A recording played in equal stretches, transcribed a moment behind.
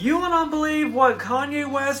You will not believe what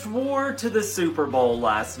Kanye West wore to the Super Bowl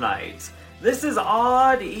last night. This is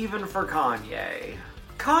odd even for Kanye.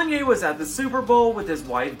 Kanye was at the Super Bowl with his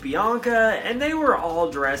wife Bianca, and they were all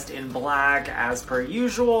dressed in black as per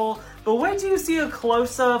usual, but wait till you see a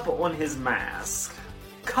close-up on his mask.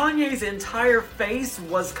 Kanye's entire face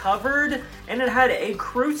was covered, and it had a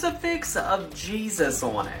crucifix of Jesus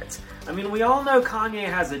on it. I mean, we all know Kanye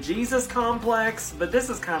has a Jesus complex, but this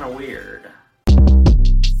is kind of weird.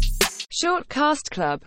 Short Cast Club